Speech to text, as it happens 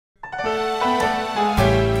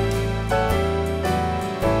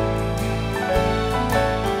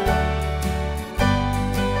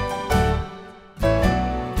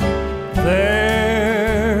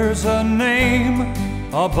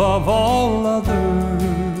above all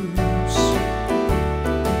others.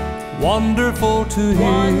 Wonderful to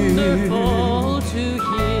hear,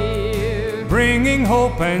 bringing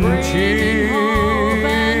hope and cheer.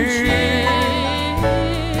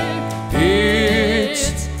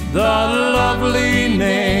 It's the lovely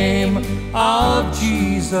name of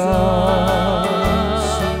Jesus,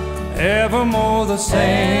 evermore the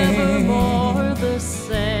same.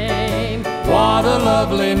 What a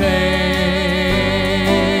lovely name.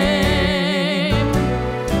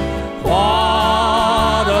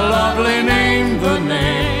 What a lovely name, the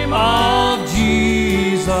name of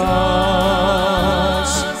Jesus,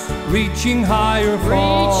 reaching higher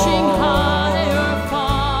far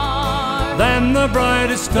than the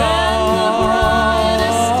brightest star,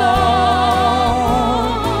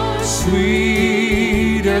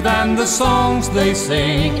 sweeter than the songs they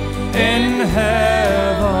sing in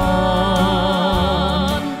heaven.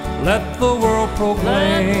 Let the world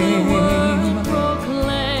proclaim,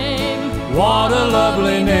 what a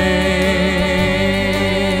lovely name.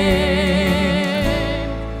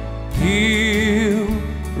 He'll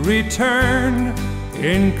return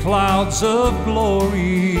in clouds of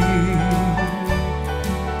glory,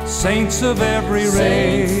 saints of every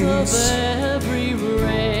race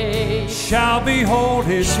shall behold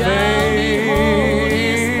His face.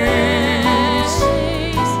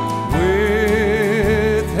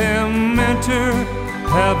 With Him enter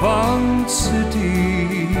heaven's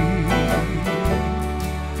city,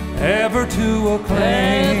 ever to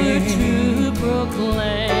acclaim,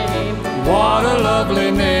 what a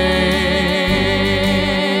lovely name.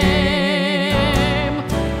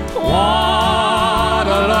 What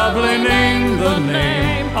a lovely name, the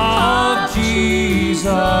name of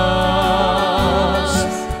Jesus,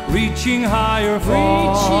 reaching higher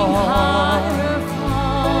far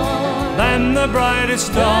than the brightest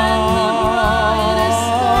star,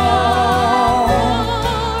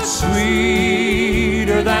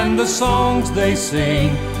 sweeter than the songs they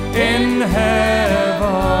sing in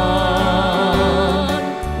heaven.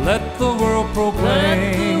 Let the world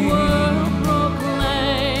proclaim,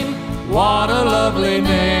 what a lovely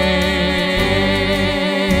name.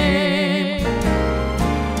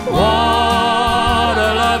 What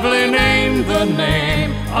a lovely name, the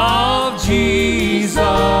name of Jesus,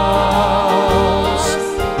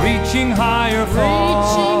 reaching higher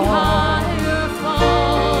far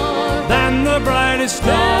than the brightest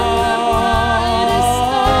star,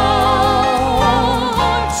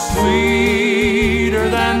 sweeter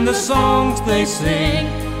than the songs they sing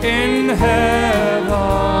in heaven.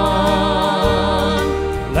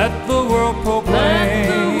 Let the world proclaim,